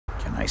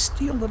I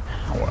steal the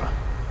power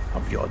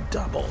of your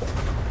double.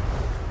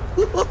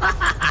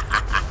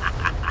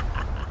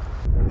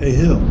 Hey,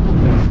 Hill.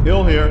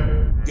 Hill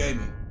here.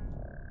 Gaming.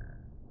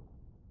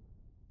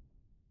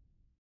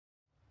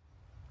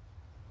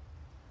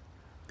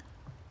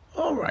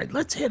 Alright,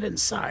 let's head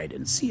inside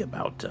and see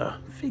about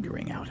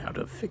figuring out how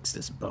to fix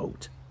this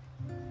boat.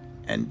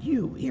 And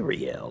you,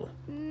 Iriel.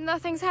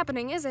 Nothing's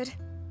happening, is it?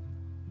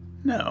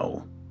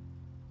 No.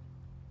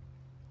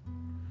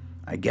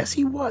 I guess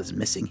he was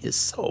missing his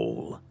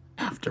soul,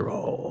 after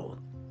all.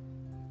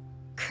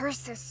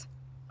 Curses.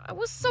 I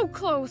was so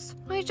close.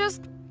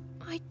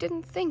 I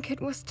didn't think it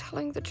was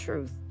telling the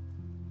truth.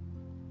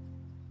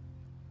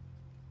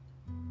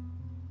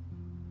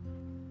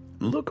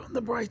 Look on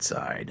the bright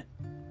side.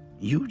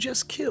 You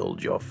just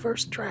killed your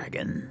first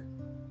dragon.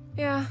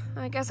 Yeah,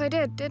 I guess I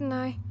did, didn't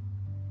I?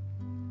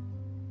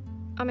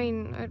 I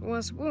mean, it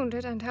was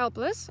wounded and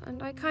helpless,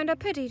 and I kinda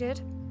pitied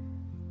it.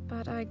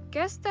 But I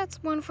guess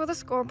that's one for the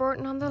scoreboard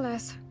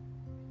nonetheless.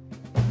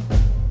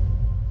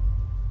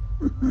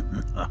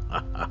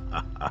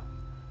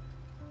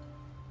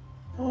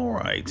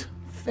 Alright,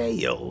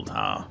 failed,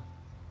 huh?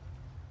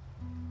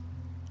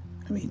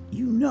 I mean,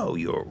 you know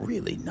you're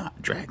really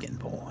not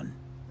Dragonborn.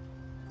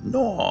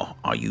 Nor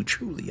are you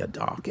truly a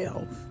dark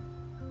elf.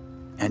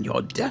 And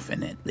you're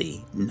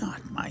definitely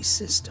not my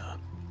sister.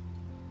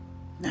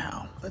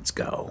 Now, let's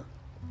go.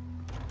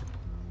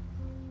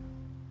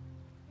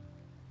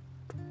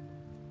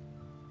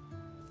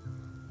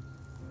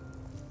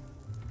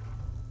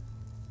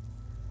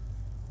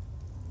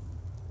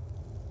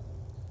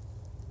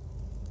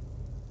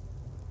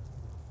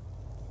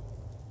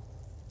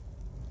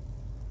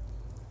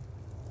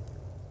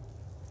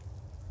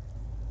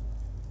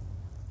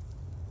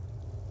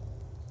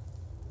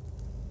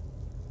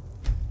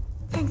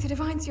 Thank the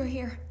divines you're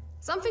here.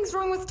 Something's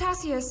wrong with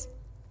Tassius.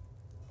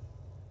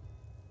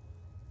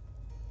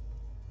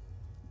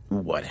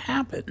 What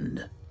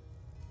happened?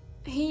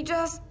 He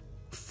just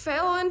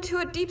fell into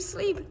a deep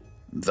sleep.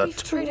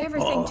 We've tried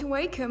everything to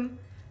wake him.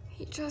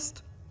 He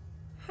just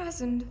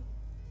hasn't.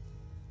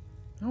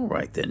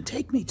 Alright then,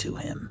 take me to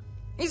him.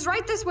 He's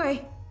right this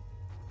way.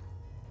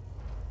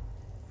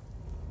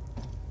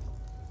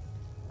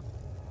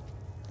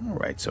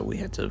 Alright, so we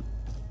had to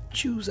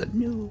choose a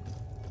new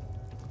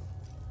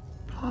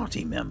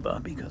party member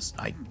because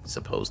I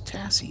suppose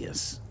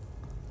Tassius.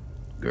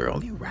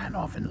 Girl, you ran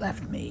off and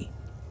left me.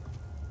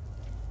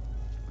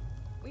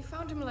 We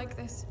found him like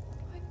this.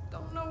 I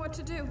don't know what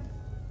to do.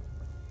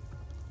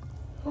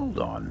 Hold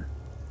on.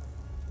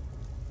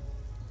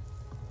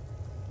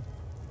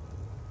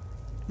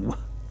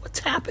 What's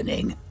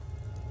happening?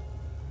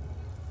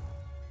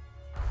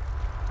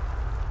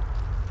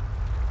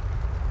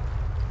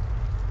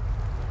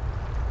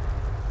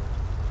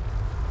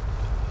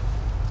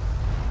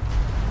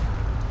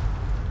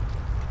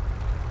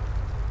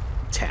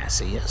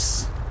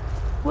 Tassius,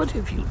 what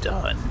have you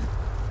done?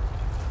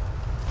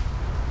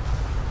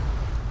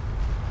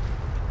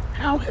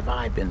 How have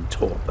I been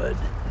torpid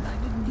and I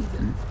didn't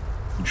even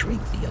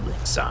drink the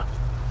elixir?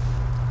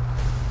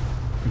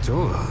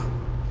 Dora,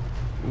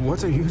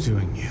 what are you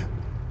doing here?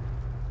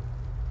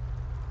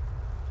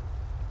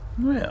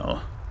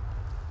 Well,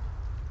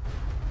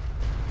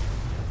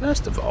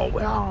 first of all,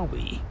 where are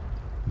we?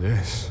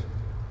 This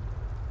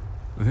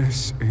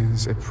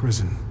is a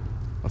prison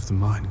of the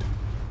mind.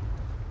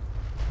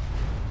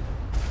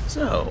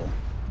 So,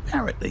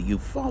 apparently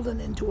you've fallen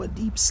into a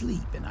deep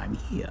sleep and I'm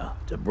here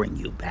to bring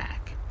you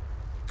back.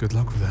 Good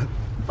luck with that.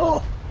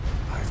 Oh,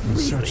 I've been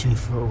really? searching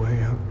for a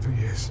way out for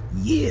years.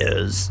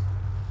 Years?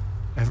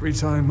 Every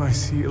time I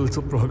see a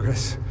little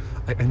progress,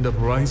 I end up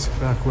right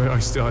back where I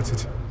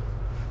started.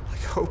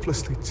 Like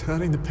hopelessly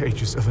turning the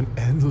pages of an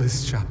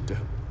endless chapter.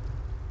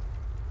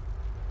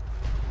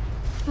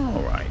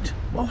 Alright,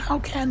 well how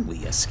can we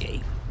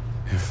escape?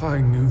 If I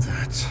knew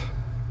that,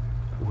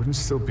 I wouldn't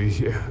still be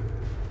here.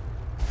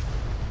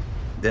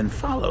 Then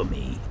follow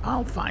me,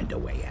 I'll find a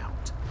way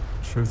out.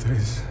 Truth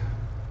is,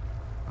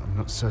 I'm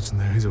not certain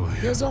there is a way.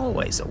 There's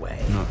always a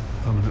way. Not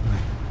permanently,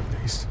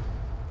 at least.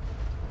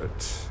 But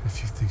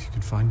if you think you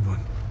can find one,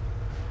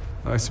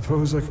 I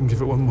suppose I can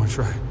give it one more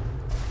try.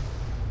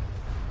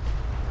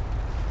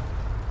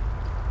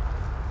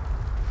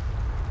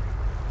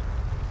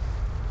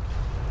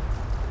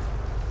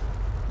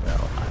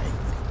 Well, I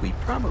think we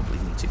probably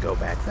need to go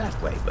back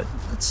that way, but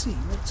let's see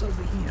what's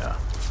over here.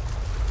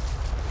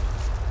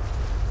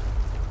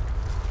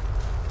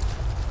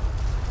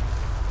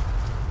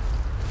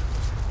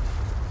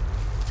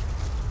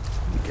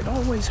 We could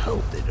always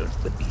hope that it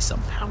would be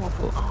some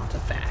powerful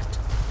artifact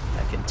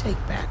I can take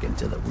back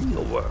into the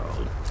real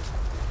world.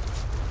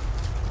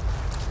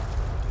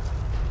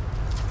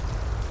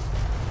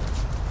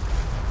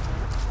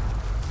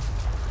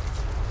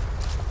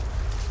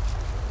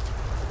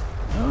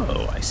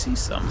 Oh, I see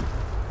some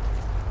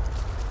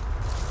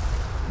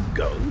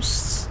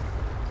ghosts.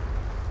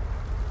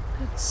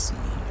 Let's see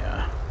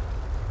here.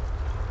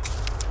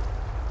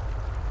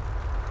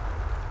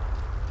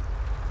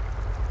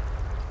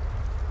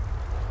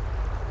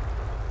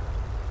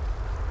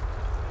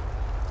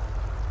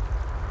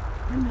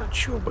 I'm not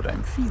sure what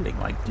I'm feeling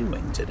like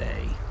doing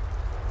today.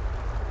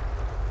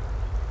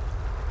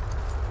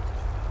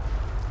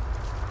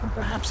 Or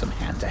perhaps some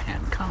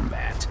hand-to-hand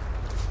combat.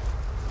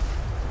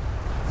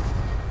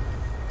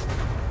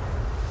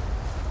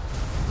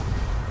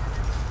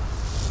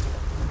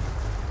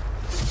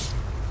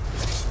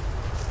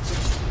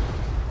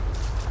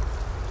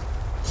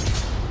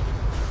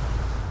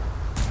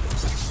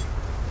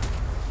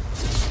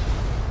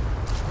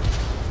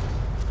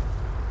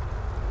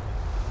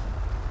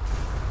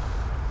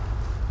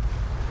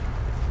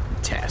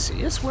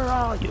 Where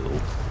are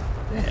you?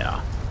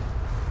 There.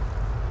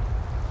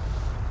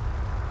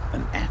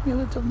 An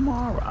amulet of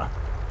Mara.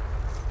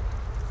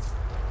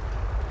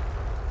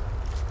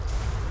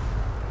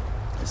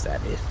 Is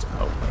that it?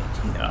 Oh,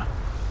 wait, here.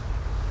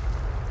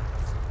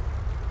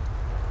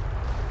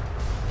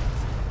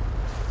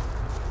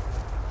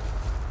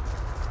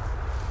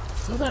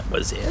 So that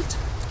was it?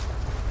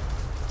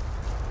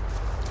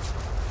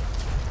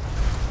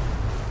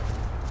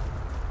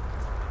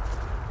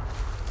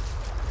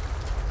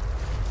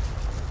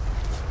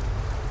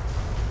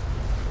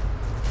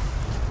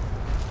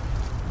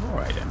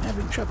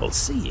 Trouble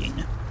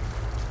seeing.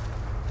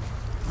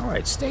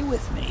 Alright, stay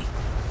with me.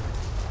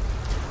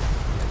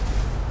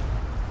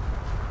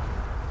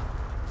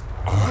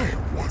 I wonder,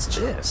 what's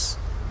this?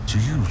 Do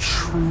you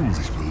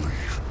truly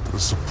believe that the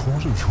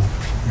support of your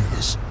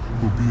peers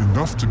will be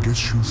enough to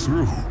get you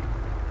through?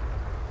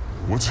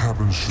 What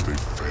happens should they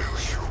fail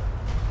you?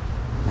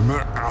 When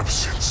they're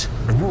absent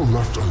and you're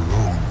left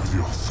alone with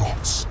your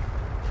thoughts.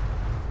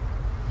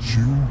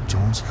 You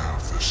don't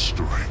have the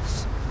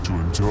strength to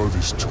endure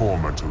this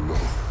torment alone.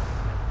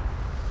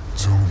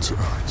 Don't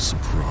act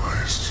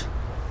surprised.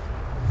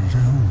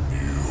 You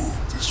knew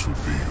this would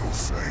be your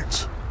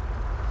fate.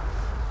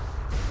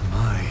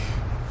 My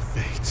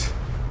fate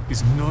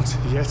is not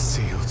yet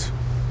sealed.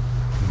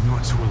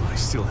 Not while I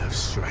still have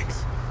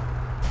strength.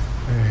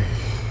 A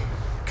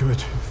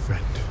good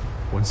friend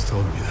once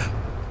told me that.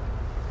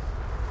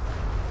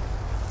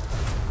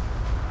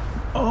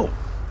 Oh.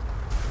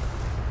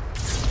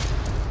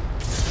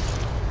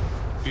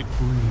 It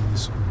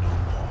bleeds no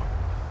more.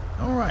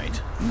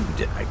 Alright,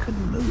 I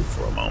couldn't move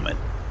for a moment.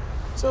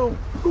 So,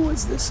 who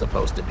is this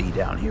supposed to be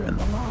down here in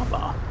the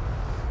lava?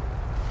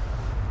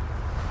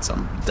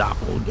 Some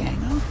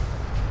doppelganger?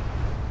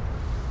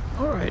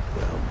 Alright,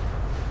 well,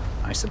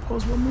 I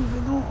suppose we're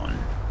moving on.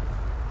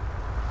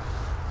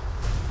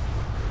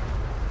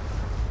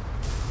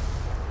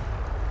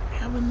 I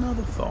have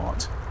another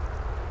thought.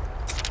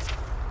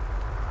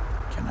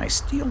 Can I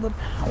steal the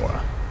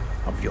power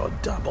of your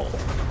double?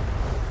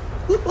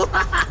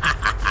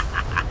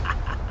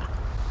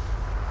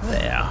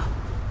 There.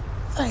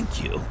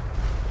 Thank you.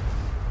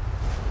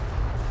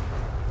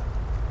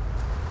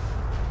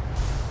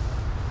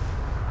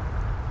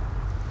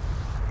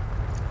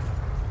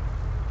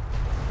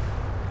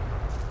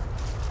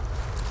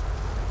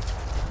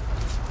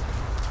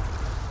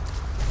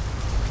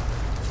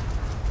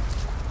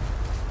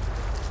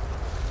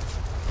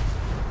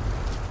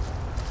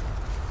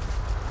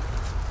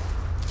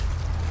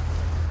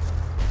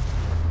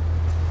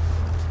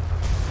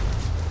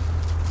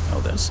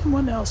 There's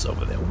someone else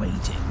over there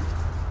waiting.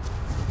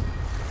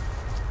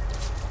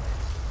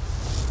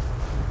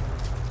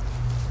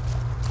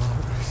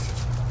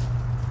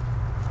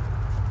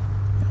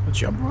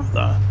 It's your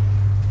brother.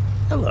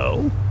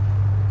 Hello.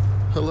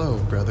 Hello,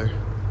 brother.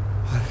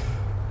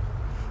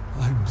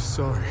 I'm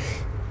sorry.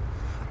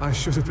 I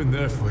should have been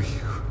there for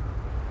you.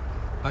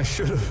 I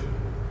should have.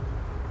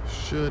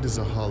 Should is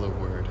a hollow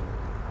word.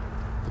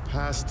 The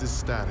past is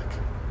static,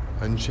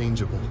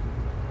 unchangeable.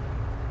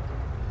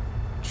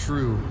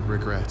 True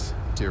regret,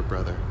 dear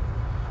brother,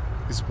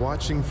 is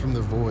watching from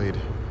the void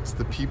as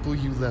the people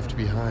you left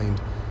behind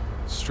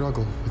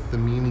struggle with the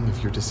meaning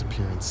of your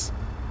disappearance.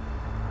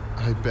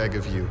 I beg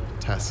of you,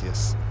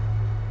 Tacius,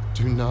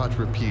 do not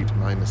repeat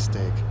my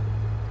mistake.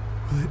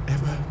 Will it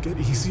ever get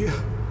easier?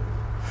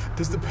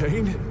 Does the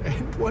pain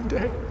end one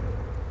day?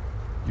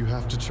 You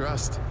have to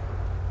trust,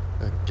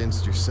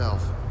 against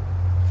yourself,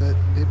 that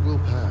it will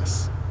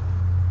pass.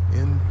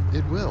 And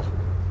it will.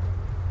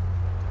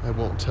 I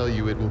won't tell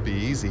you it will be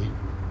easy.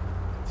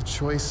 The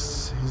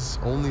choice is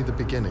only the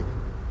beginning.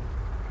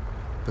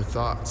 The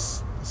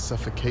thoughts, the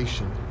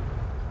suffocation,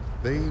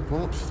 they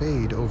won't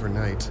fade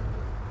overnight.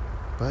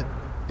 But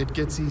it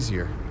gets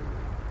easier,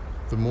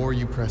 the more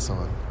you press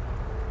on.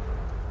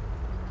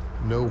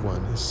 No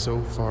one is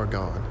so far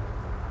gone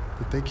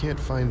that they can't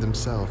find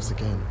themselves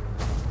again.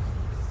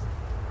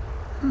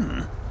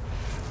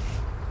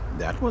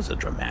 That was a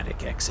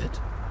dramatic exit.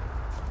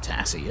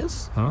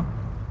 Tacius? Huh?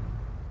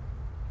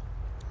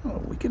 Oh,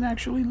 we can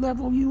actually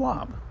level you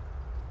up.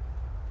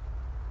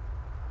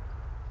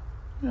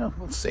 Well,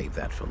 we'll save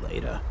that for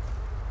later.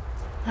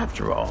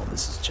 After all,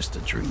 this is just a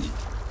dream.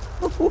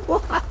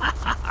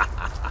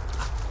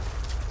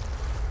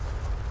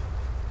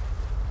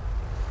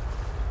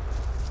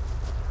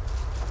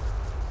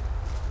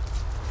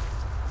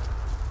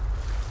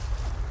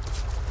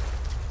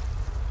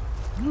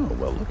 Oh,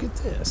 well, look at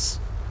this.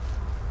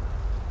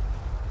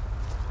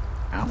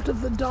 out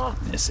of the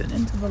darkness and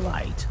into the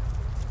light.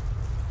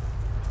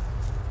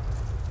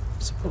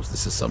 Suppose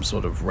this is some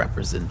sort of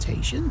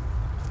representation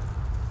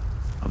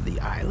of the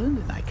island,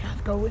 and I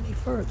can't go any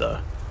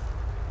further.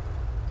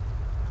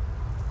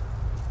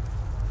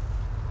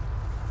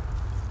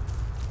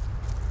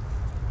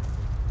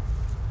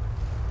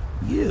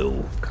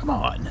 You, come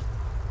on.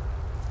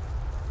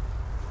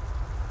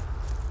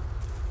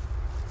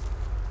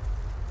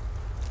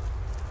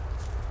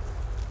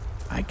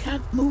 I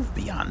can't move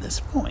beyond this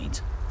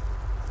point.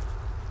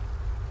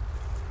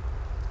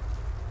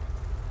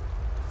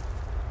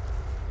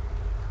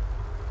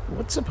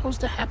 What's supposed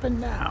to happen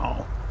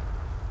now?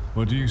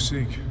 What do you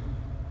seek?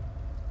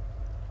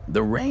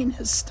 The rain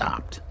has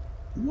stopped.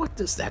 What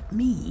does that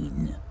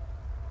mean?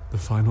 The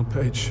final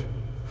page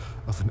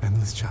of an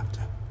endless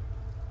chapter.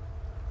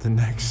 The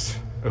next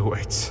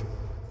awaits.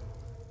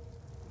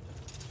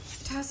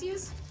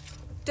 Tassius?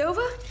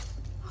 Dova?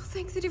 Oh,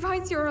 thank the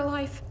divines you're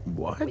alive.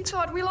 What? We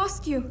thought we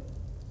lost you.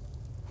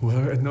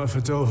 Were it not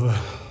for Dova,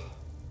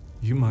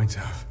 you might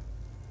have.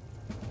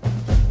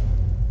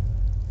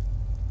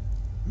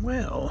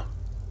 Well.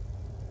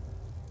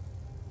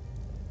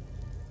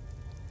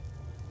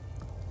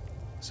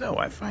 So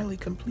I finally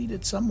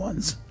completed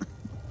someone's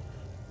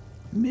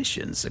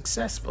mission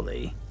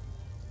successfully.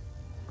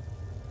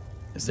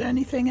 Is there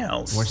anything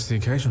else? What's the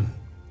occasion?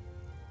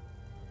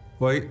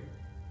 Wait,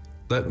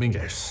 let me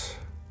guess.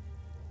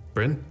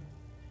 Bryn?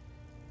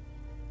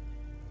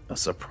 A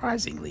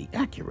surprisingly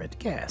accurate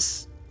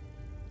guess.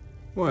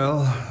 Well,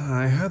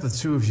 I heard the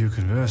two of you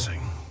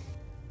conversing.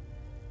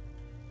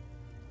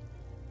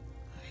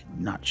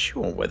 I'm not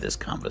sure where this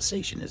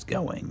conversation is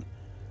going.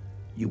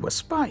 You were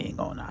spying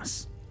on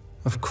us.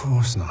 Of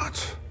course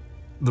not.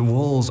 The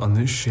walls on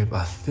this ship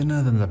are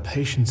thinner than the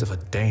patience of a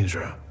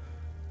danger.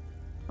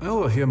 I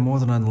overhear more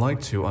than I'd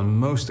like to on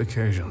most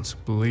occasions,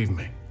 believe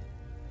me.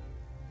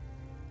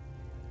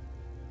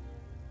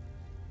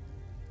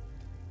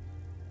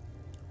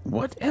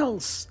 What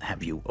else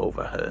have you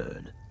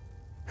overheard?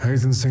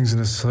 Hayden sings in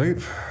his sleep.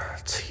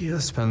 Tia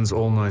spends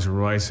all night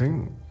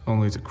writing,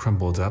 only to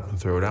crumple it up and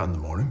throw it out in the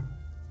morning.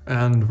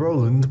 And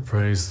Roland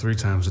prays 3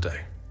 times a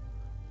day.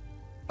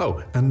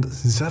 Oh, and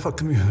Zavok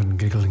can be heard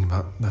giggling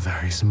about the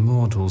various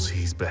mortals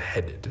he's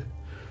beheaded.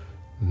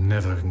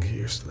 Never can get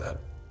used to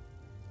that.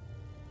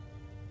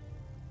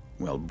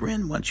 Well,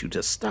 Bryn wants you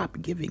to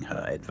stop giving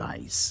her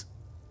advice.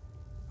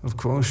 Of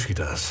course she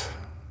does.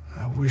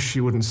 I wish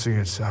she wouldn't see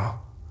it so.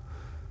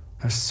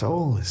 Her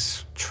soul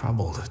is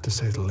troubled, to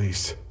say the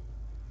least.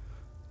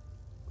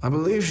 I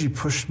believe she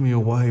pushed me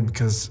away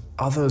because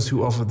others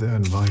who offered their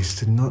advice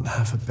did not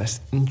have her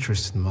best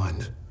interest in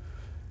mind.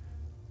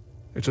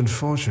 It's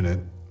unfortunate,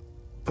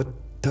 but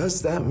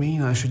does that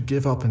mean I should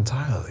give up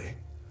entirely?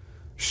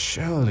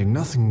 Surely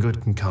nothing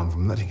good can come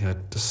from letting her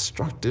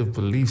destructive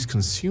beliefs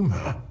consume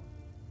her.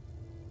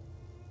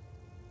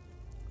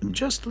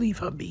 Just leave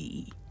her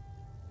be.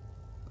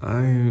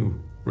 I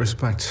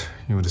respect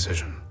your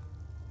decision,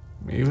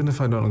 even if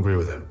I don't agree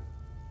with it.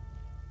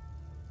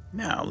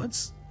 Now,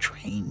 let's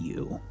train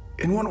you.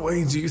 In what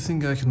way do you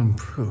think I can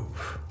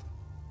improve?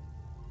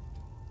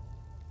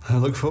 I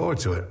look forward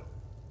to it.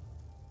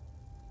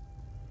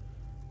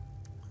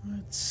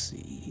 Let's see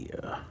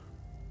here.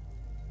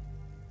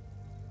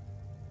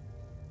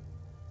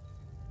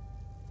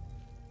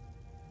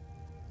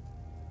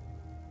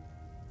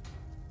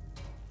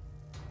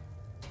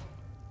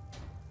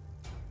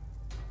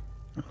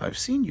 Well, I've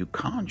seen you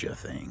conjure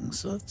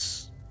things.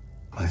 Let's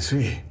I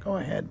see. go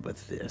ahead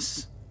with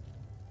this.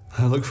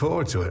 I look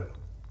forward to it.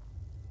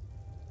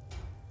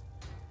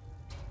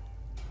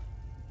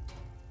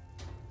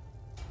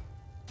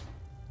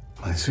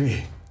 I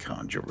see.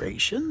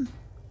 Conjuration?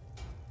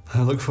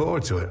 I look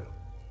forward to it.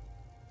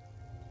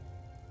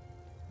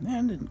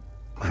 And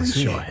I increase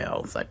see. your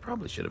health. I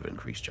probably should have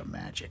increased your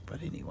magic,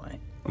 but anyway.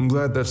 I'm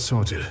glad that's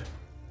sorted.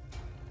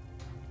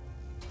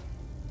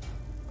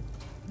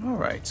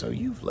 Alright, so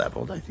you've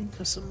leveled. I think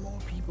there's some more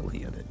people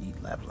here that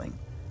need leveling.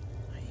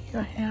 I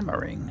hear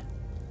hammering.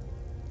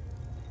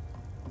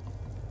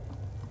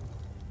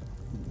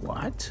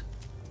 What?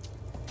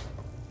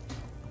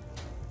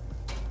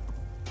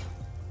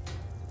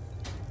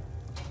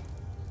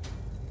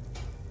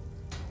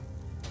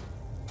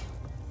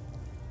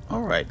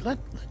 Alright, let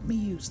me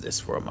use this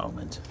for a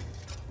moment.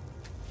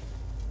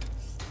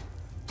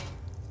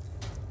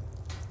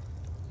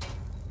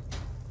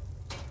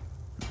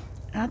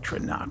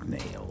 Atronach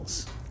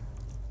nails.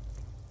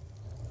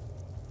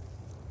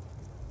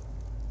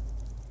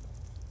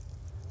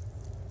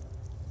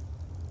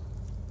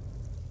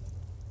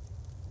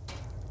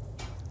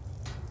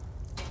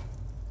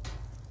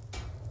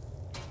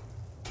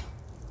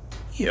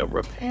 Here,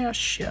 repair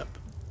ship.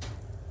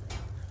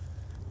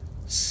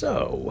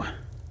 So,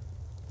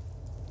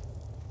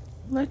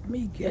 let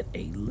me get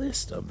a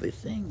list of the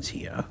things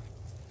here.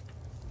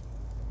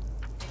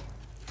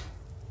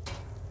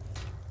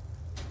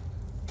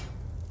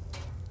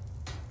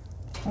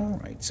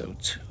 Alright, so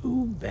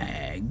 2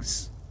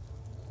 bags.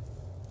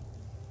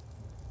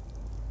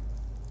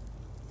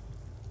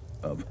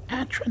 of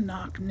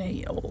Atronach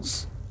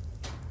nails.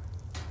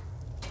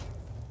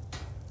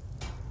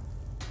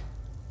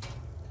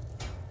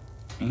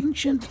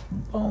 Ancient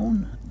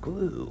bone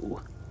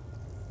glue.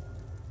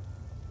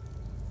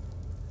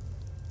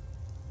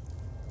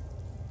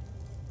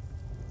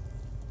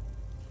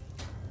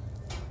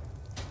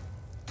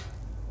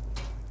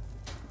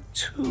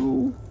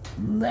 Two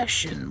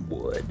leshen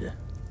wood.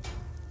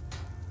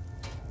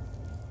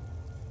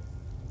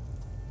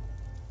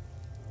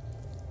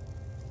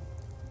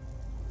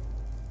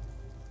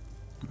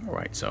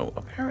 Alright, so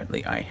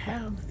apparently I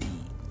have the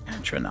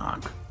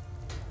Atronach.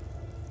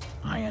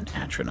 Iron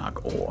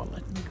Atronach ore.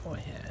 Let me go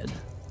ahead.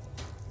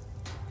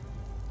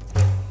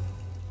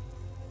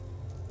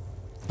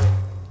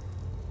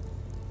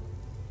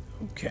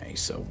 Okay,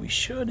 so we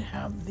should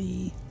have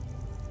the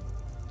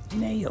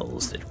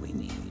nails that we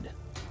need.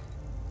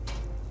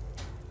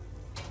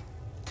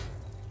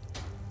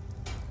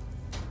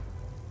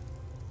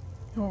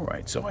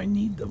 Alright, so I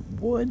need the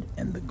wood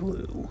and the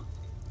glue.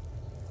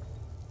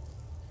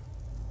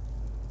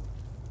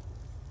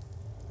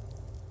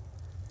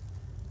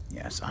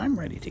 Yes, I'm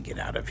ready to get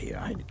out of here.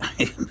 I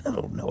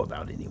don't know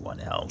about anyone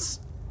else.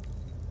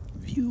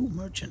 View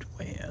merchant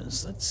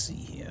wares. Let's see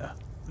here.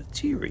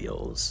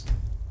 Materials.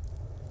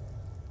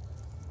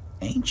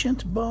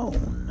 Ancient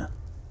bone.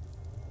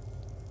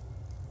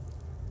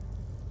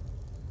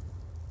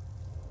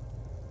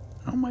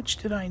 How much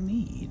did I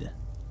need?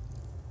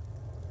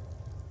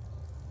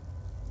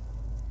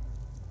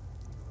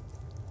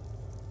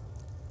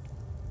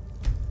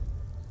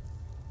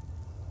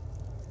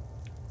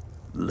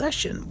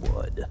 Leshen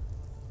wood.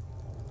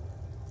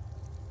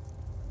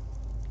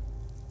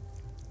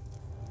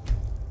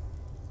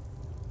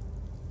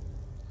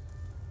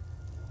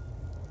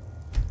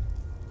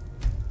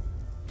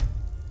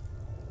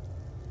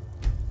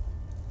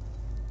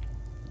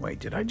 Wait,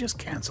 did I just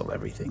cancel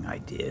everything I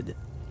did?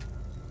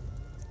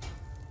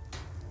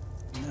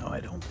 No, I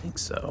don't think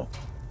so.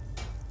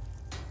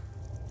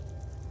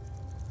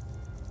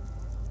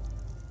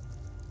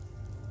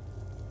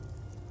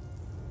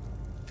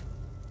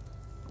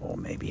 Or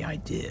maybe I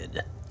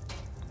did.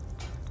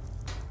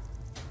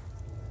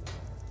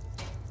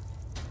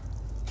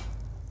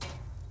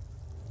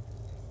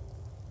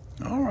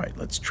 All right,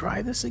 let's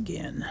try this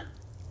again.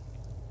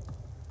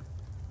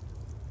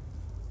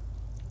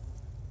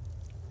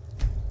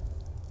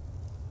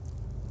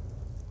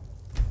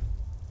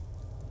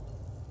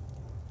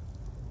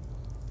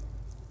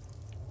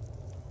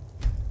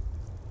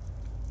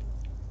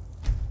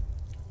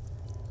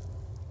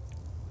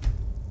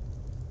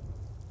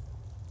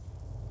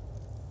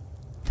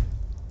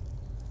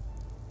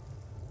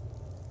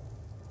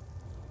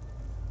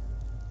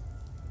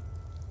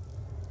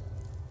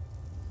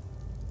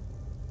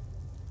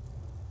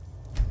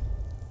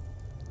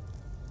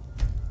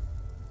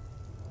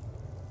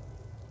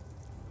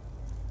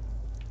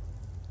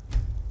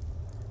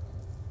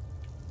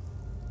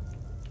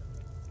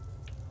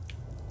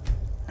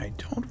 I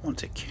don't want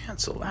to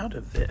cancel out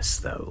of this,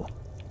 though.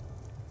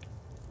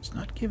 It's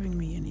not giving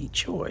me any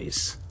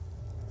choice.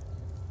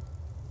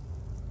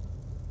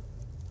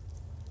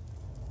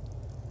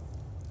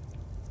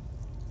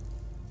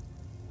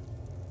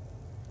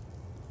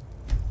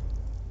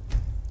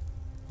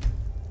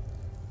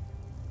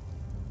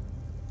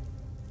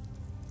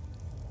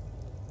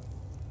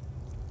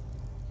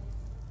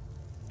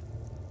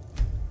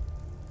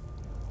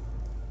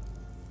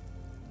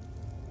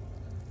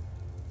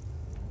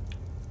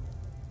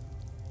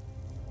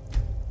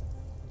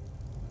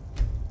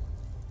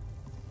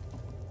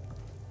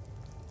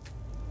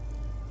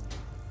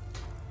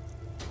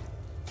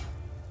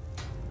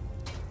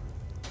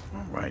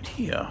 Right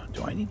here.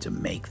 Do I need to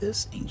make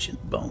this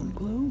ancient bone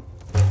glue?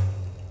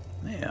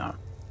 There.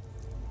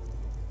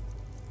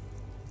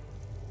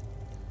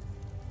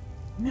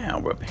 Now,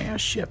 repair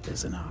ship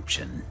is an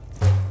option.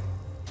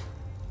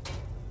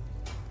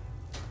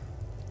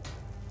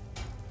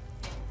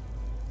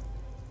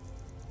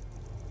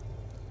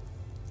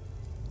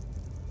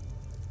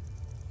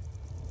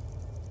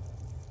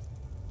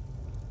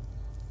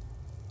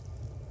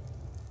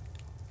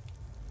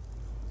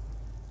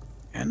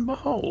 And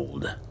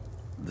behold,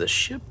 the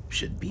ship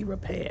should be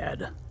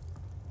repaired.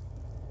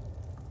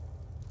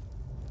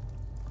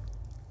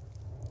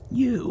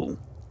 You.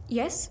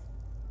 Yes?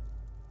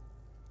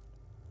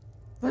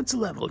 Let's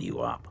level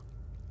you up.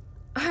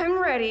 I'm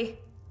ready.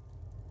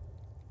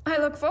 I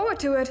look forward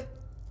to it.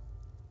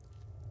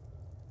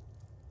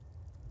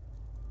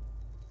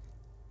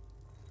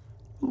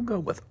 We'll go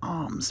with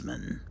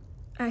Almsman.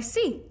 I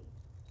see.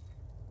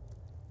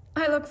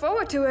 I look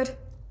forward to it.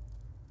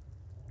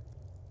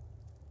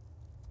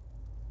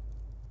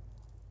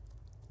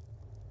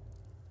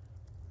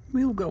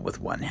 We'll go with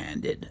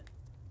one-handed.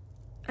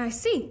 I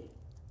see.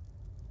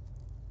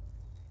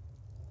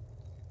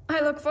 I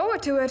look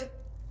forward to it.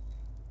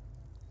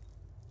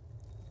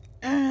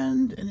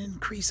 And an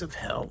increase of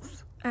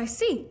health. I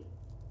see.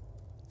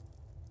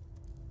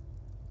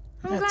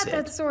 I'm glad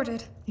that's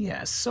sorted.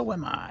 Yes, so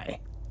am I.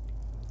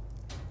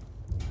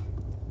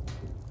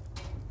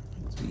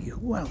 Let's see, who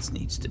Who else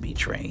needs to be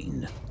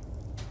trained?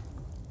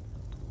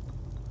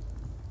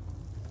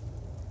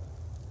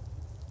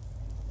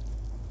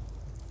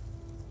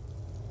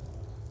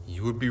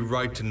 You would be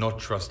right to not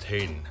trust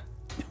Hayden.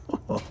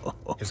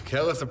 His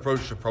careless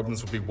approach to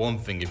problems would be one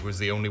thing if he was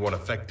the only one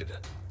affected.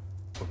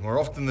 But more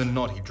often than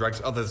not, he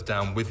drags others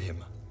down with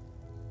him.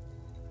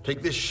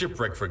 Take this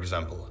shipwreck, for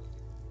example.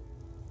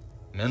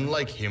 Men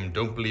like him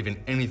don't believe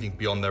in anything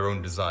beyond their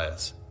own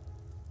desires.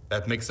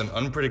 That makes them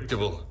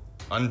unpredictable,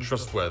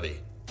 untrustworthy,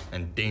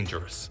 and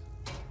dangerous.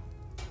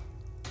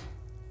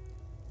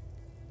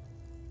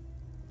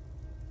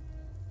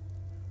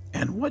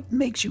 And what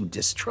makes you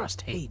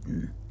distrust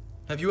Hayden?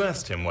 Have you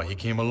asked him why he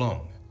came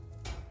along?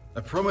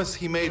 A promise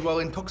he made while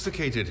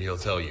intoxicated, he'll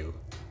tell you.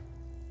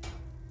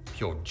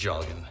 Pure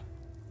jargon.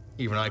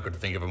 Even I could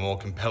think of a more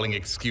compelling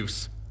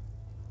excuse.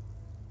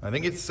 I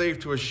think it's safe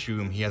to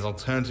assume he has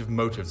alternative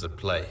motives at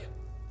play.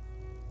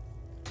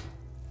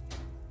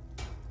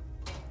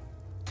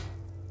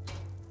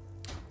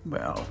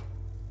 Well,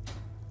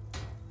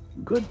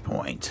 good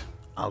point.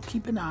 I'll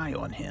keep an eye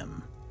on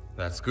him.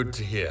 That's good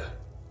to hear.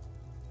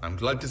 I'm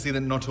glad to see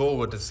that not all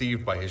were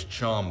deceived by his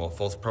charm or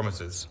false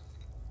promises.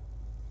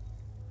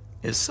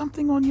 Is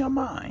something on your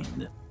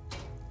mind?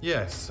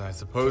 Yes, I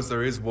suppose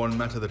there is one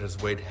matter that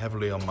has weighed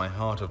heavily on my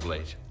heart of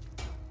late.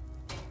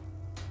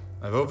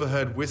 I've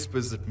overheard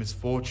whispers that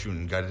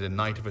misfortune guided a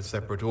knight of a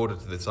separate order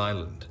to this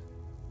island,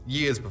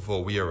 years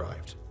before we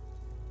arrived.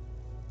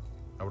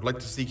 I would like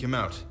to seek him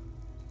out,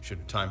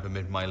 should time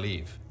permit my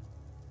leave.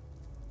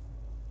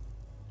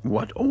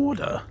 What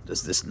order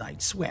does this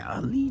knight swear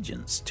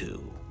allegiance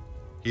to?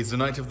 He's the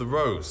Knight of the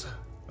Rose,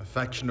 a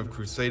faction of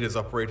crusaders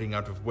operating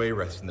out of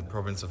Wayrest in the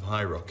province of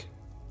High Rock.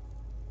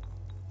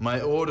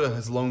 My order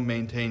has long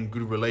maintained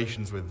good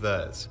relations with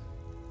theirs.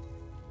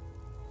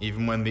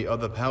 Even when the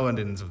other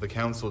paladins of the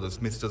council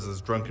dismissed us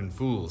as drunken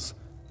fools,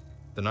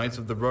 the Knights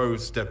of the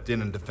Rose stepped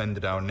in and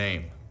defended our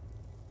name.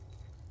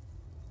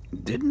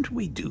 Didn't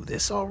we do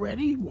this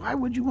already? Why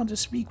would you want to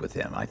speak with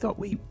him? I thought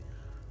we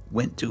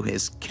went to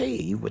his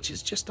cave, which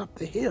is just up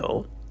the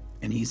hill,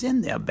 and he's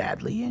in there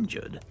badly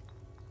injured.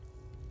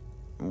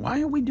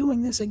 Why are we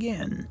doing this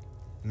again?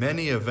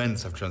 Many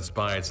events have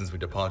transpired since we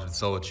departed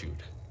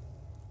Solitude.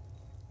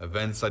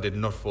 Events I did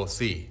not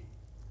foresee,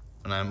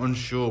 and I am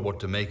unsure what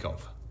to make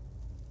of.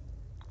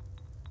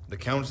 The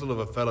counsel of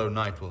a fellow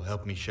knight will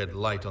help me shed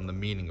light on the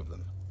meaning of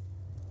them.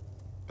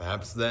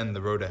 Perhaps then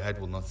the road ahead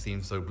will not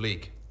seem so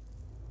bleak.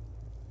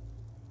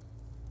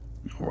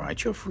 All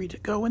right, you're free to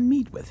go and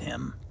meet with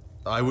him.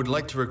 I would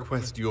like to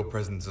request your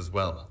presence as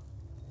well.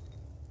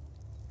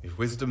 If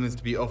wisdom is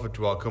to be offered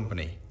to our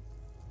company,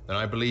 then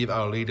I believe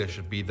our leader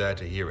should be there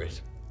to hear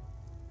it.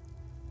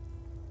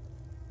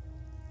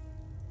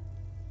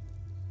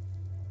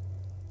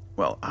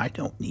 Well, I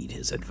don't need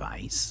his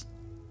advice.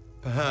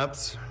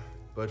 Perhaps,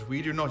 but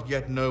we do not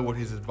yet know what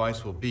his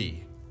advice will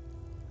be.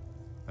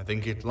 I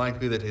think it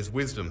likely that his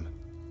wisdom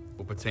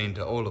will pertain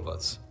to all of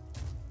us.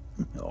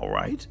 All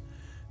right.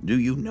 Do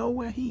you know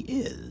where he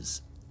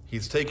is?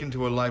 He's taken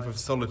to a life of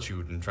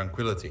solitude and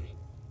tranquility,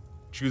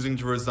 choosing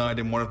to reside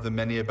in one of the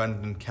many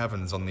abandoned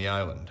caverns on the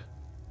island.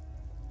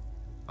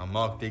 I'll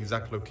mark the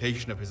exact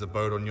location of his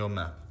abode on your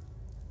map.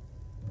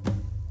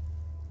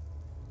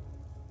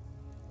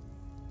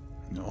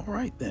 All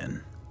right,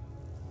 then.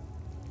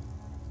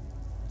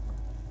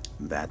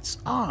 That's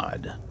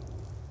odd.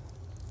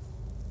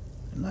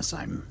 Unless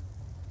I'm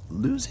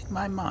losing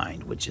my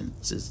mind, which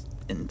is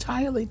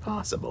entirely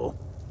possible.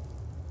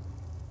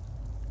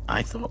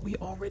 I thought we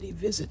already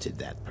visited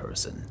that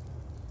person.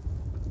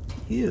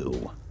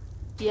 You.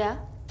 Yeah?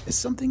 Is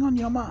something on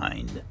your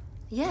mind?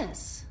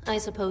 Yes, I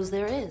suppose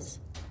there is.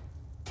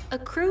 A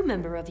crew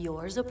member of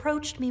yours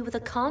approached me with a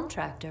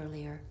contract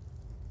earlier.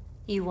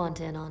 You want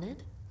in on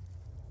it?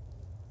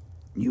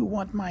 You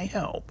want my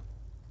help?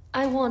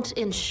 I want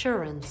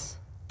insurance.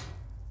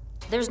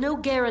 There's no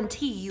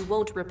guarantee you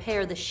won't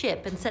repair the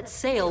ship and set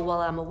sail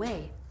while I'm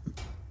away.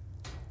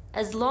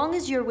 As long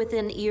as you're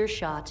within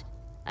earshot,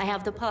 I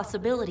have the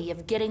possibility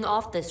of getting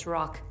off this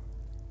rock.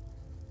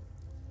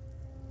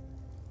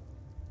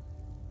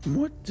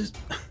 What does...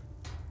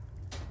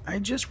 I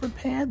just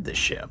repaired the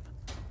ship.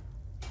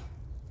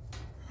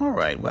 All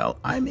right, well,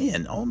 I'm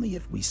in, only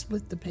if we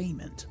split the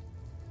payment.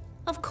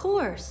 Of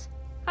course.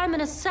 I'm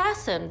an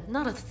assassin,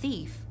 not a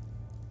thief.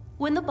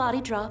 When the body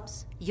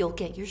drops, you'll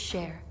get your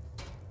share.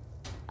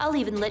 I'll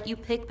even let you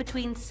pick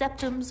between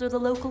septums or the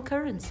local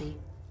currency.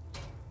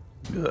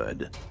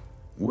 Good.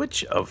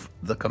 Which of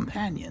the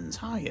companions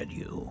hired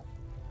you?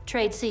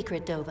 Trade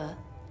secret, Dova.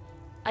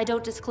 I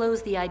don't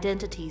disclose the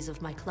identities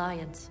of my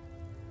clients.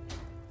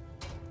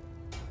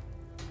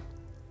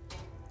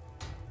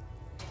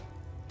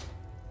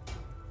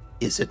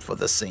 Is it for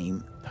the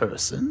same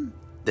person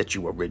that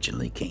you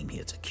originally came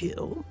here to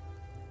kill?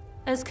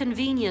 As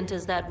convenient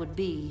as that would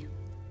be,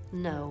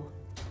 no.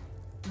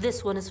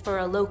 This one is for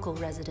a local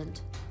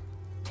resident.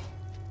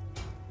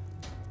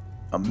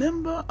 A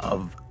member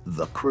of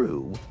the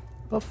crew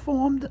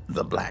performed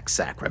the Black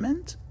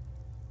Sacrament?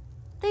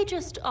 They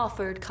just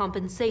offered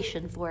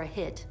compensation for a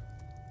hit.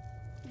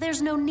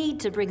 There's no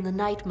need to bring the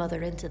Night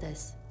Mother into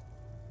this.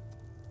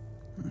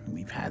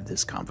 We've had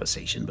this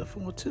conversation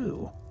before,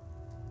 too.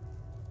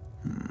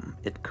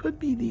 It could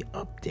be the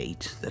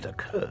update that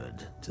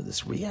occurred to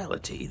this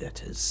reality that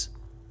has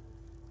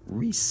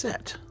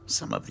reset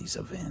some of these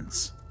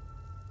events.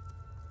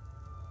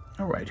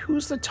 All right,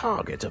 who's the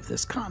target of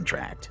this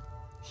contract?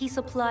 He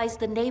supplies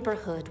the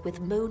neighborhood with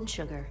moon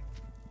sugar.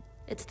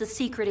 It's the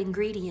secret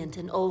ingredient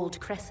in Old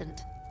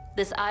Crescent,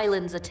 this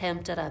island's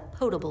attempt at a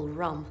potable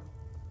rum.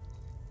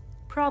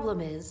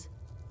 Problem is,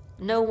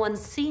 no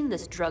one's seen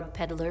this drug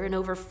peddler in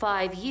over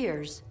 5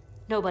 years.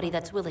 Nobody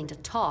that's willing to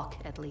talk,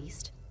 at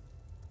least.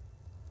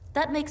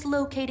 That makes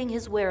locating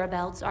his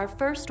whereabouts our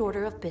first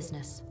order of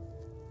business.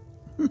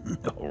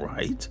 All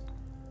right.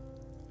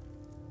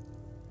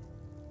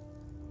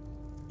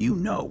 You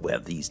know where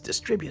these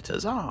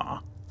distributors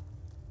are?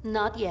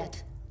 Not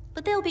yet,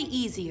 but they'll be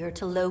easier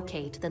to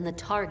locate than the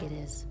target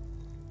is.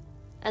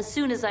 As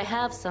soon as I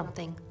have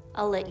something,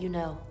 I'll let you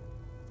know.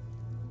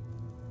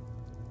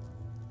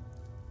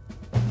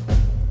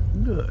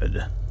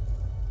 Good.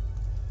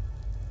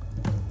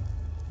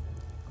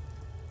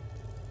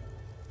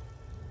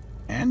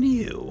 And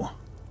you.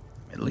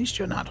 At least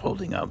you're not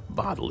holding a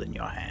bottle in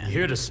your hand.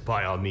 You're here to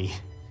spy on me.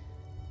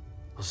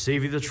 I'll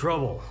save you the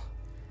trouble.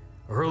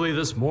 Early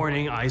this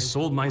morning, I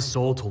sold my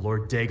soul to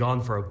Lord Dagon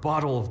for a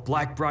bottle of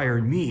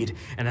Blackbriar mead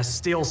and a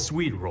stale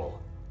sweet roll.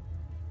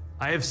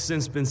 I have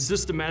since been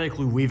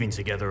systematically weaving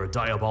together a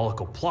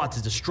diabolical plot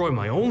to destroy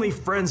my only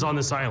friends on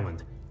this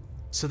island,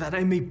 so that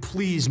I may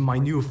please my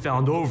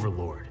newfound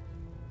overlord.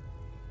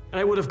 And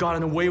I would have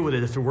gotten away with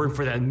it if it weren't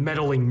for that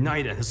meddling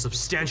knight and his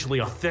substantially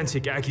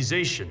authentic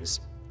accusations.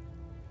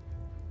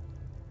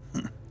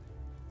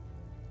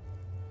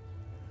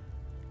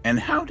 And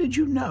how did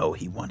you know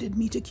he wanted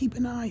me to keep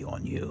an eye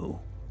on you?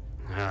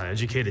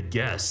 Educated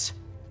guess.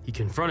 He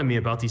confronted me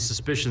about these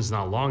suspicions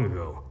not long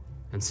ago,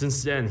 and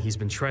since then he's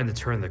been trying to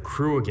turn the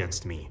crew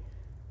against me.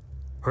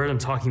 Heard him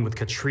talking with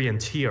Katri and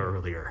Tia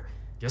earlier.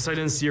 Guess I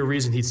didn't see a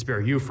reason he'd spare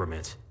you from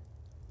it.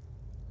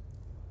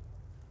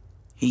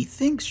 He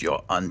thinks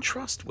you're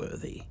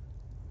untrustworthy.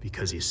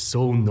 Because he's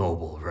so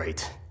noble,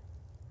 right?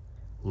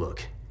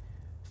 Look,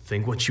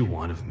 think what you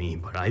want of me,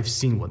 but I've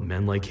seen what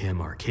men like him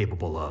are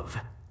capable of.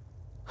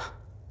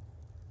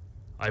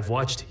 I've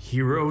watched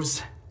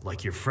heroes,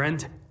 like your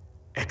friend,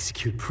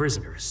 execute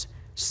prisoners,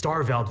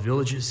 starve out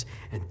villages,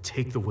 and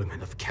take the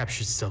women of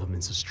captured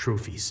settlements as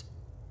trophies.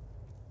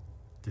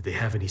 Did they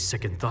have any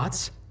second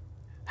thoughts?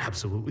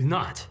 Absolutely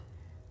not.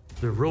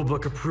 They're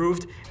rulebook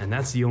approved, and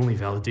that's the only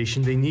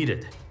validation they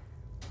needed.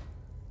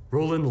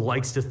 Roland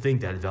likes to think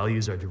that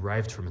values are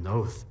derived from an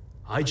oath.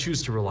 I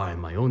choose to rely on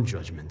my own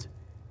judgment.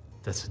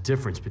 That's the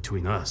difference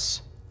between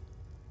us.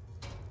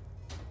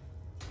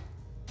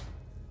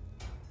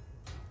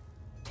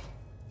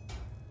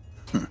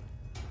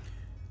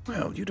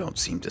 Well, you don't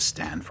seem to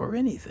stand for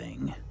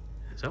anything.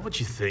 Is that what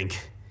you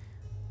think?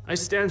 I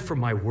stand for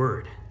my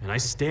word, and I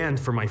stand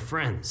for my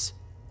friends.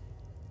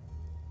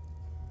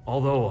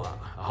 Although,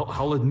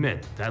 I'll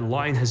admit, that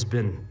line has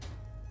been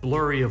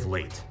blurry of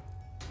late.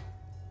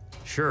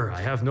 Sure,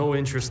 I have no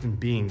interest in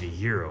being the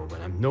hero, but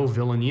I'm no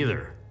villain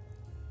either.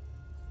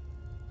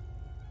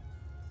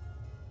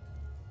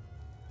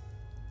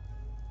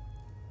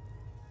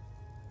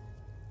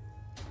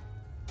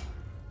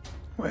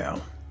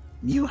 Well,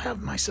 you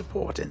have my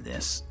support in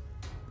this.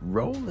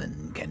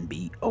 Roland can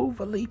be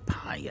overly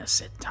pious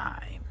at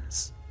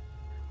times.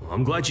 Well,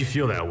 I'm glad you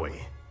feel that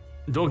way.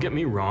 Don't get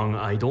me wrong,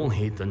 I don't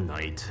hate the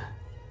knight.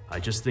 I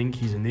just think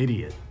he's an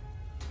idiot.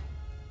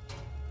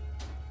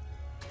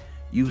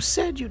 You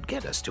said you'd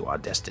get us to our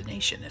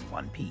destination in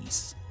one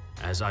piece.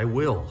 As I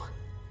will.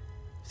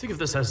 Think of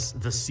this as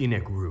the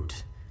scenic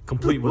route,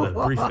 complete with a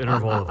brief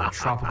interval of a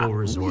tropical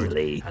resort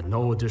Really? at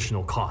no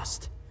additional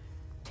cost.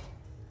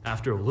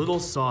 After a little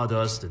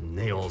sawdust and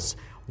nails,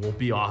 we'll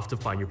be off to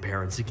find your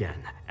parents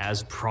again,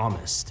 as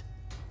promised.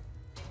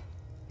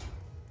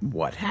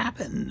 What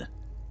happened?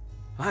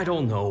 I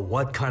don't know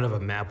what kind of a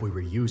map we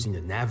were using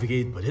to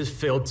navigate, but it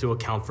failed to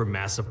account for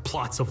massive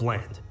plots of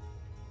land.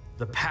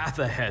 The path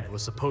ahead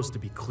was supposed to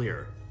be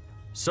clear,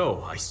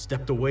 so I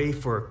stepped away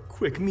for a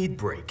quick meat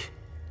break.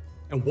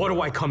 And what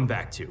do I come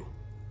back to?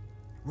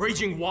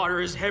 Raging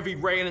waters, heavy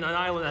rain, and an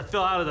island that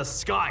fell out of the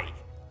sky.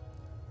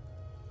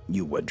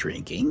 You were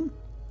drinking?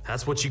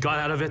 That's what you got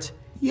out of it?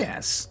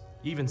 Yes.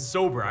 Even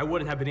sober, I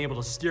wouldn't have been able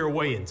to steer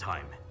away in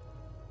time.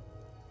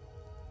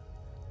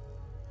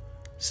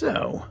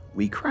 So,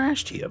 we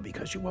crashed here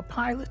because you were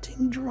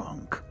piloting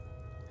drunk.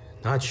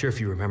 Not sure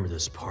if you remember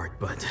this part,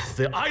 but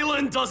the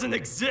island doesn't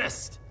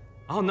exist!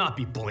 I'll not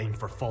be blamed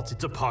for faulty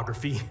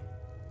topography.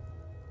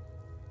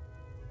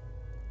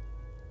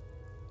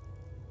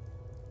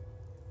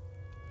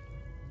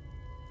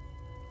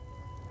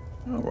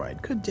 All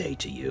right, good day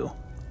to you.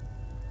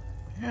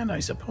 And I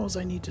suppose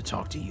I need to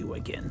talk to you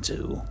again,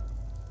 too.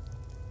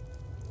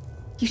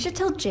 You should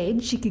tell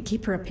Jade she could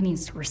keep her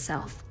opinions to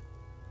herself.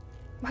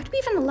 Why do we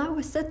even allow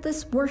a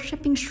Sithis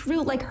worshipping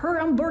shrew like her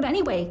on board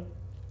anyway?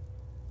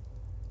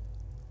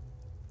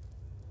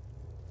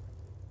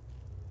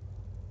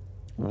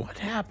 What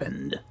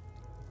happened?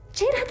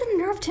 Jade had the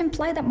nerve to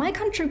imply that my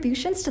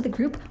contributions to the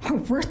group are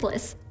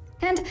worthless,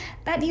 and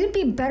that you'd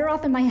be better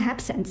off in my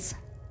absence.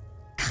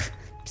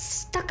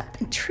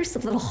 Stuck-up,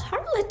 intrusive little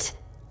harlot.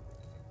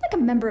 Like a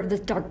member of this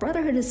Dark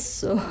Brotherhood is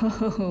so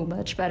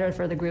much better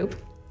for the group.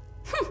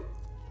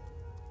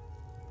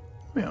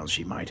 Well,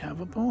 she might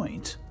have a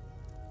point.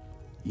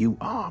 You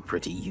are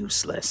pretty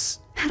useless.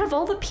 Out of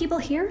all the people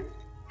here,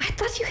 I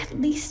thought you at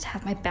least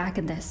have my back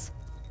in this.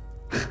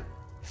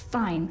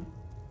 Fine.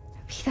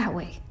 Be that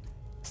way.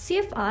 See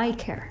if I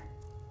care.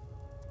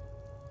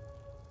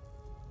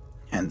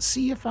 And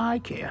see if I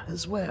care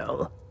as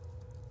well.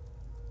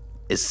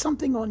 Is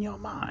something on your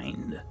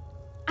mind?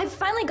 I've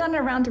finally gotten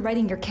around to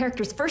writing your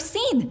character's first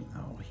scene.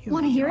 Oh, here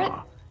Want to we hear it?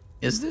 are.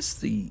 Is this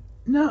the...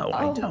 No,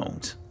 I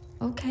don't.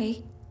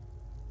 Okay.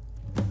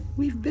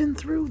 We've been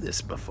through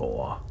this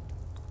before.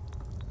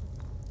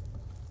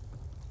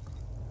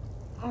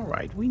 All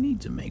right, we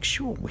need to make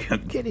sure we are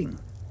getting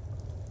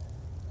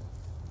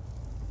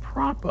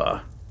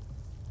proper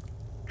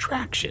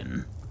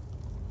traction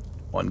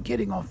on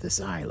getting off this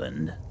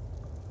island.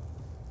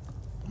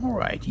 All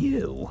right,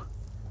 you.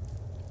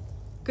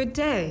 Good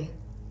day.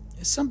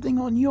 Is something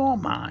on your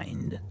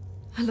mind?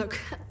 Look,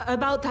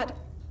 about that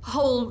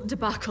whole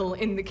debacle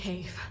in the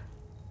cave.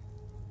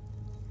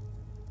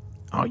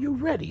 Are you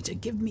ready to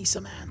give me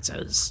some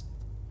answers?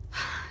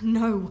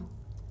 No.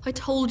 I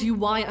told you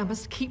why I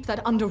must keep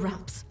that under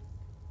wraps.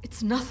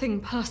 It's nothing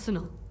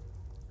personal.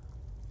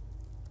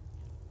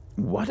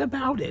 What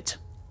about it?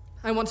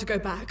 I want to go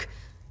back,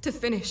 to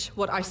finish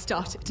what I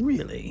started.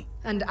 Really?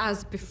 And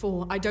as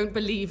before, I don't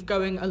believe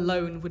going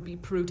alone would be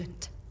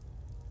prudent.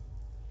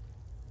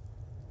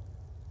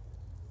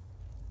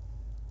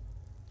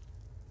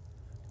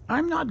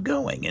 I'm not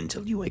going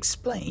until you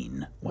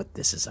explain what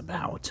this is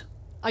about.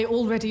 I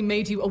already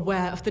made you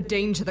aware of the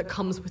danger that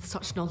comes with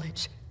such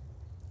knowledge.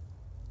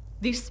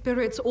 These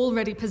spirits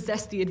already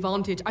possess the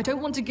advantage. I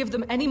don't want to give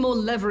them any more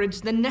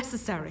leverage than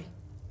necessary.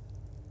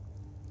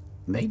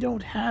 They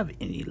don't have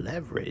any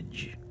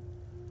leverage.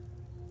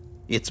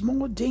 It's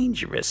more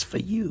dangerous for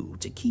you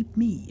to keep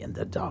me in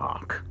the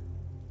dark.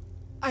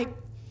 I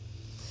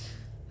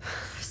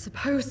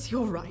suppose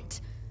you're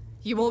right.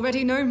 You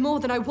already know more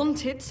than I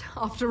wanted,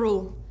 after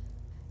all.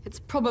 It's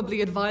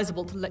probably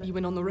advisable to let you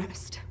in on the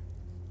rest.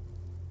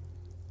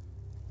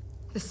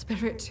 The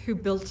spirit who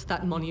built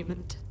that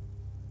monument.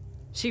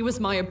 She was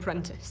my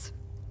apprentice.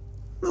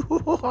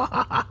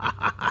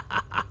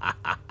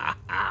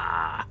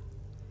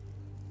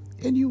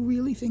 And you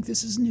really think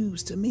this is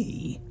news to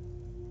me?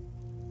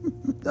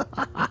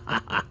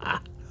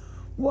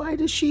 Why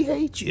does she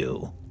hate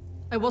you?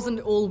 I wasn't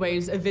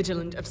always a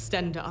vigilant of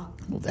Stendar.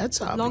 Well, that's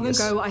obvious. Long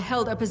ago, I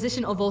held a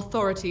position of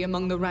authority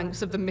among the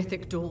ranks of the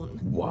Mythic Dawn.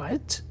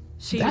 What?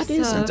 She that served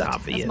isn't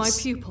obvious. as my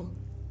pupil.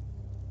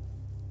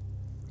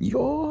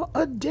 You're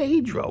a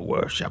Daedra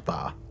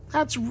worshipper.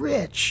 That's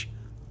rich.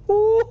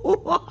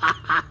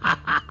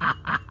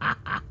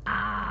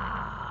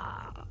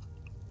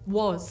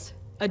 Was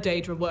a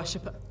Daedra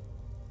worshipper,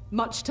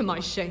 much to my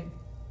shame.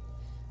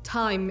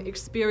 Time,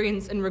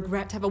 experience, and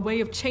regret have a way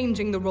of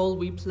changing the role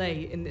we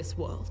play in this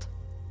world.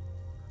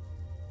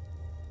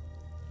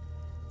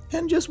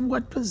 And just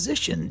what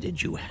position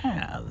did you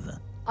have?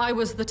 I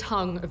was the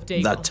tongue of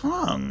Dagon. The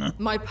tongue?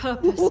 My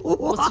purpose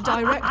was to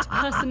direct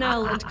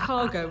personnel and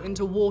cargo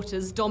into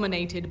waters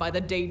dominated by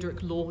the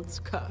Daedric Lord's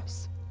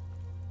curse.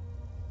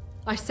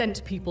 I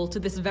sent people to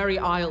this very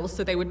isle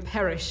so they would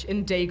perish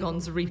in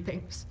Dagon's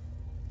reapings.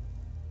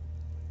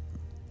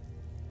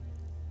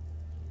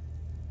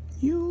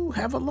 You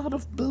have a lot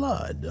of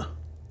blood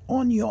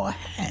on your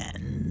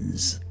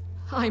hands.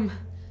 I'm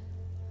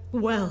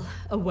well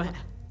aware.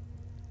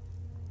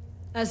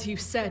 As you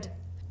said,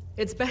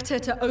 it's better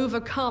to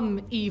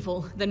overcome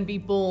evil than be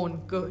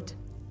born good.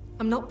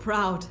 I'm not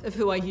proud of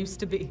who I used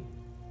to be.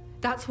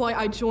 That's why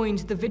I joined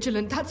the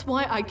Vigilant. That's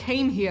why I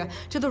came here,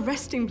 to the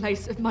resting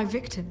place of my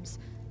victims.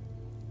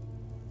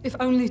 If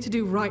only to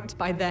do right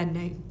by their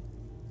name.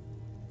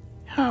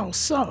 How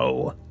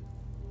so?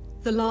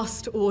 The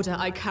last order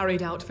I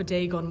carried out for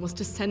Dagon was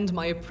to send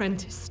my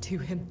apprentice to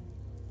him.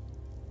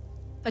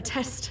 A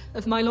test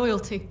of my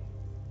loyalty.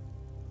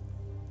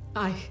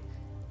 I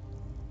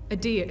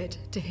adhered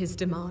to his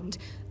demand,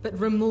 but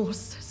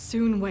remorse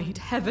soon weighed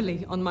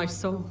heavily on my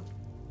soul.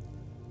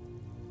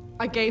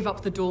 I gave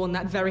up the Dawn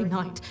that very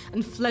night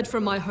and fled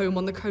from my home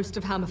on the coast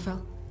of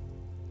Hammerfell.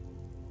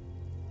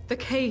 The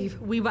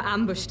cave we were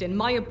ambushed in,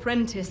 my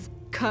apprentice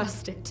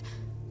cursed it.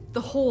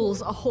 The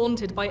halls are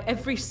haunted by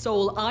every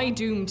soul I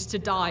doomed to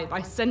die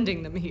by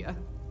sending them here.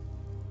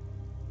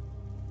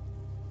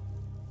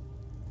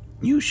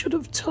 You should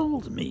have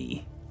told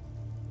me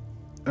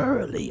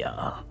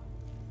earlier.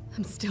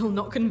 I'm still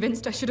not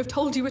convinced I should have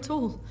told you at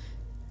all.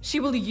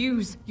 She will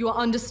use your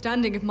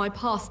understanding of my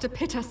past to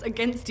pit us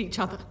against each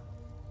other.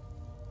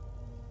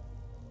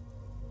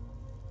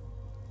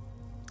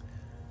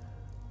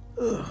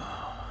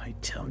 I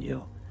tell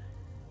you,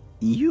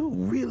 you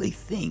really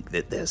think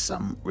that there's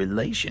some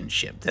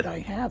relationship that I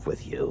have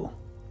with you.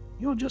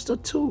 You're just a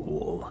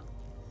tool.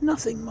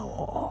 Nothing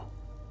more.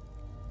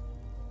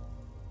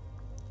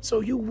 So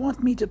you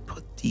want me to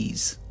put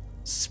these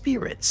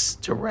spirits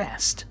to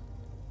rest?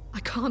 I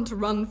can't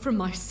run from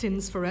my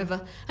sins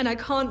forever, and I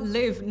can't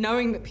live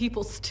knowing that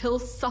people still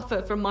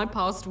suffer from my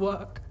past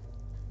work.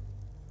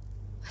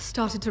 I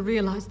started to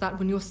realize that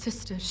when your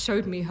sister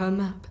showed me her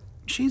map.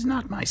 She's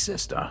not my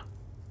sister.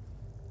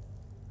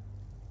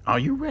 Are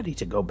you ready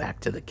to go back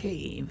to the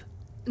cave?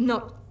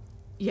 Not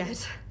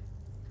yet.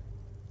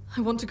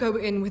 I want to go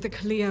in with a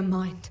clear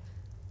mind.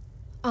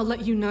 I'll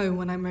let you know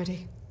when I'm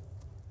ready.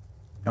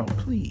 Oh,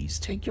 please,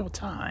 take your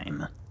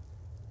time.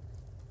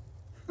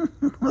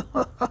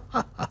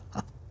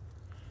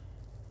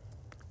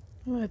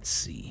 Let's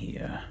see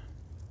here.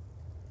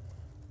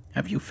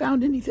 Have you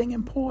found anything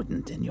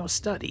important in your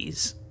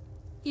studies?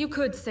 You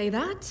could say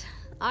that.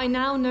 I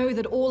now know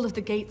that all of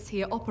the gates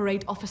here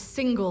operate off a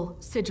single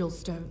sigil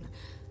stone,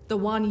 the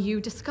one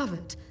you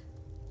discovered.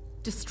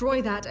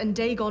 Destroy that and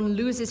Dagon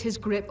loses his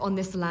grip on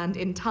this land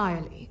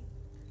entirely.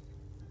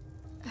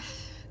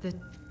 The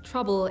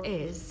trouble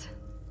is...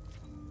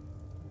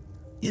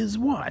 Is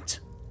what?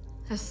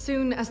 As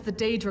soon as the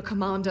Daedra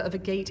commander of a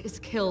gate is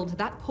killed,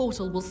 that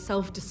portal will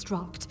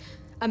self-destruct,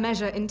 a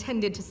measure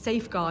intended to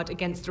safeguard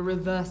against a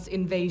reverse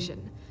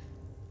invasion.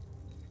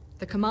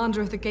 The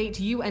commander of the gate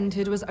you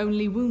entered was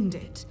only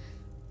wounded.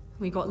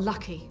 We got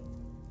lucky.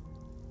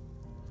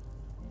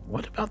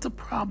 What about the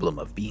problem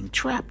of being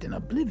trapped in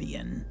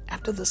oblivion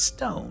after the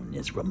stone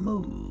is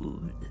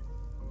removed?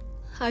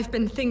 I've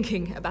been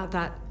thinking about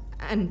that,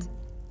 and,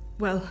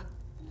 well,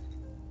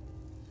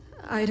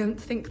 I don't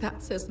think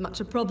that's as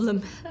much a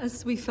problem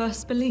as we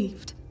first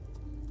believed.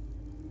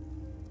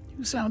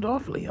 You sound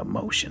awfully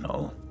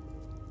emotional.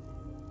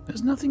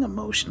 There's nothing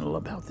emotional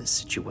about this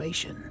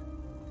situation.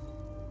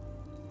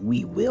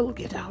 We will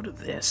get out of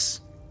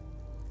this.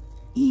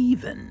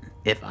 Even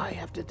if I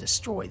have to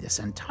destroy this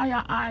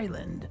entire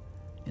island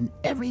and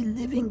every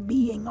living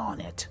being on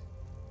it,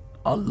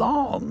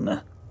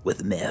 along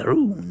with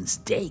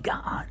Mehrunes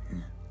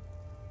Dagon.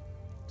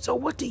 So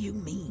what do you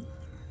mean?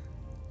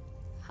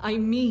 I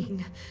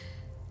mean,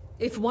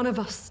 if one of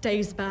us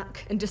stays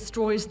back and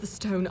destroys the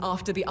stone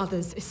after the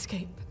others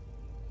escape.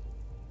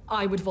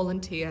 I would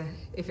volunteer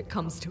if it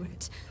comes to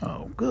it.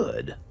 Oh,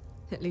 good.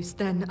 At least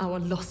then our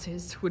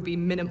losses would be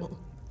minimal.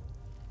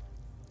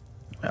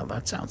 Well,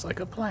 that sounds like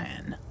a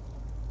plan.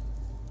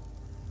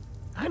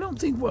 I don't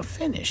think we're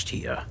finished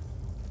here.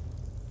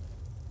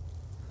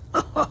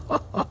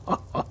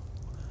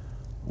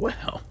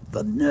 Well,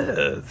 the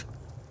nerve.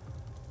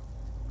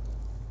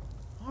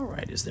 All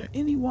right, is there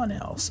anyone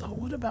else? Oh,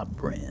 what about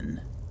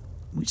Bryn?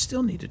 We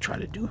still need to try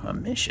to do her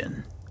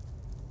mission.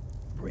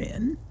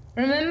 Bryn?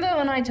 Remember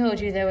when I told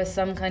you there was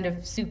some kind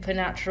of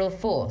supernatural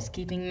force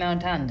keeping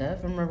Mount Ander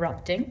from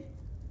erupting?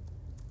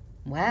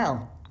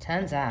 Well,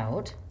 turns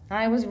out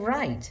I was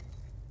right.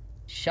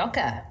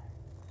 Shocker.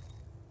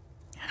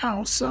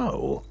 How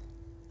so?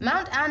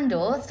 Mount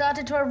Andor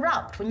started to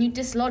erupt when you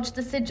dislodged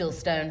the sigil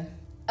stone.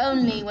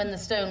 Only when the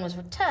stone was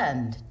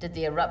returned did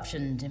the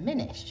eruption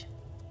diminish.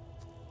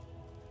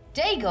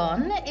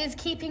 Dagon is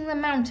keeping the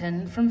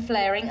mountain from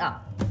flaring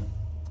up.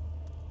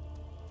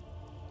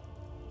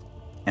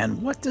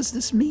 And what does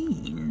this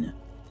mean?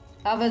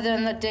 Other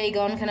than that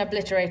Dagon can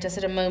obliterate us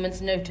at a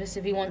moment's notice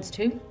if he wants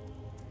to.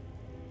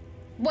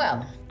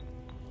 Well,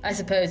 I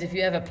suppose if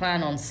you ever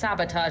plan on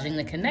sabotaging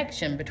the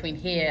connection between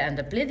here and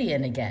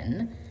Oblivion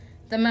again,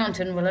 the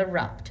mountain will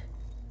erupt.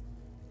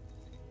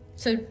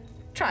 So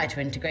try to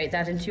integrate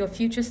that into your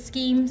future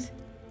schemes.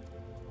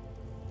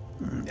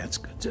 That's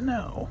good to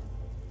know.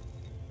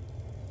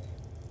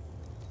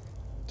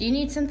 Do you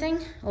need something,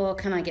 or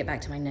can I get back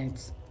to my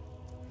notes?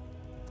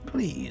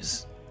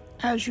 Please,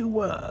 as you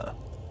were.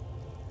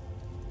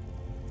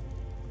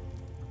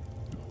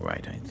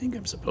 Right, I think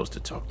I'm supposed to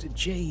talk to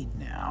Jade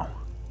now.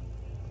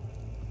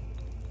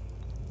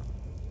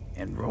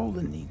 And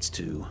Roland needs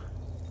to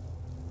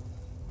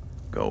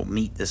go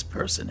meet this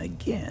person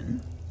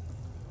again.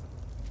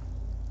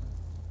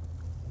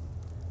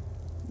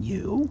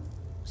 You?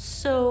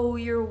 So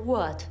you're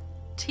what?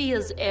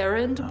 Tia's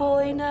errand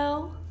boy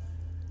now?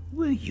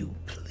 Will you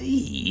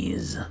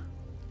please?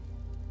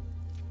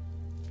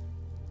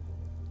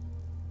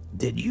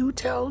 Did you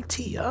tell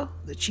Tia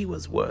that she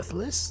was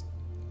worthless?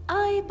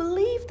 I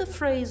believe the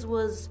phrase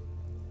was,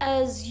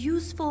 as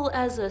useful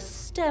as a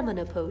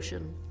stamina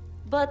potion.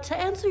 But to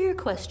answer your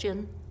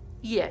question,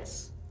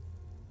 yes,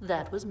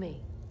 that was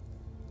me.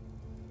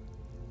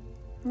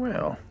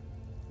 Well,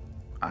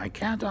 I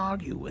can't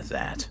argue with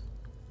that.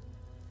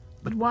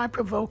 But why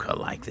provoke her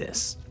like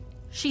this?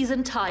 She's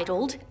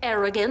entitled,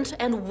 arrogant,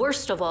 and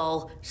worst of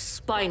all,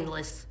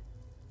 spineless.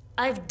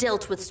 I've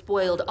dealt with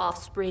spoiled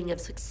offspring of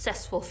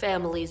successful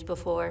families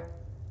before.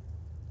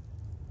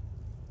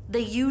 They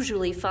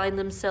usually find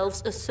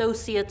themselves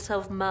associates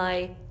of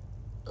my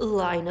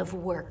line of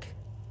work.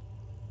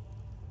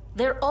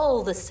 They're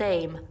all the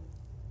same.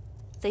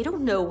 They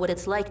don't know what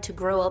it's like to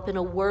grow up in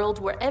a world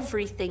where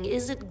everything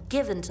isn't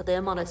given to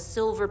them on a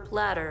silver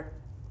platter.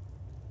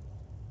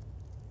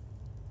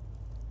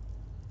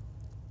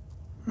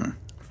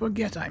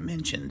 forget I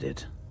mentioned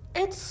it.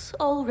 It's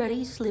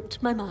already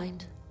slipped my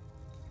mind.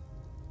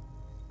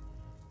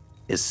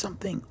 Is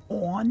something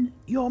on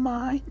your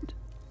mind?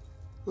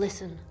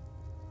 Listen,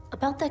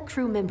 about that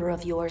crew member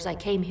of yours I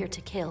came here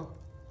to kill.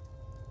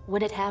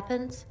 When it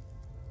happens,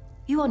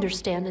 you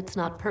understand it's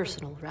not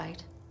personal,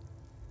 right?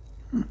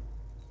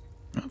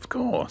 Of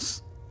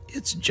course.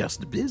 It's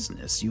just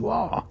business. You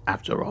are,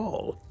 after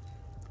all,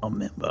 a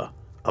member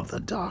of the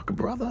Dark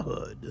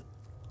Brotherhood.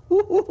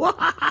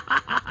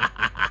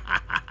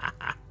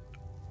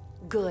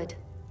 Good.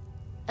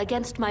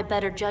 Against my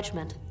better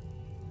judgment,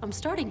 I'm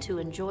starting to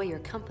enjoy your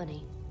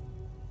company.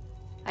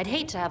 I'd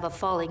hate to have a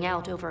falling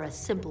out over a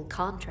simple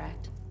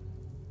contract.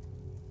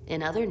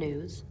 In other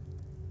news,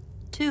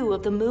 2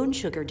 of the moon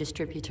sugar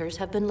distributors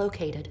have been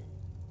located.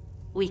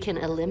 We can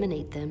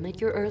eliminate them at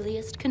your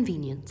earliest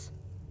convenience.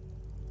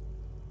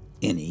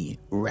 Any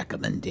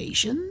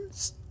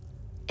recommendations?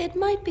 It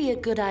might be a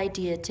good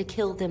idea to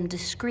kill them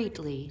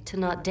discreetly to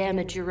not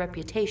damage your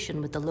reputation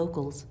with the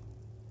locals.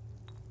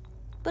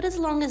 But as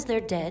long as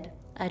they're dead,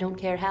 I don't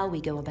care how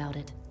we go about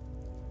it.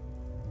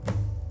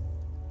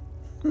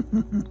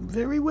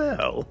 Very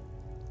well.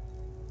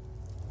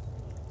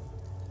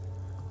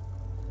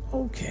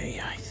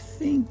 Okay, I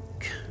think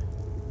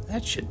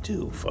that should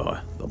do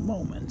for the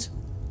moment.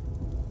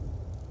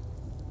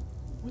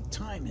 What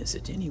time is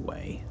it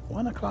anyway?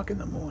 1 o'clock in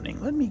the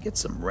morning. Let me get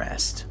some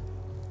rest.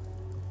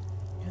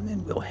 And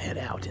then we'll head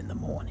out in the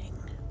morning.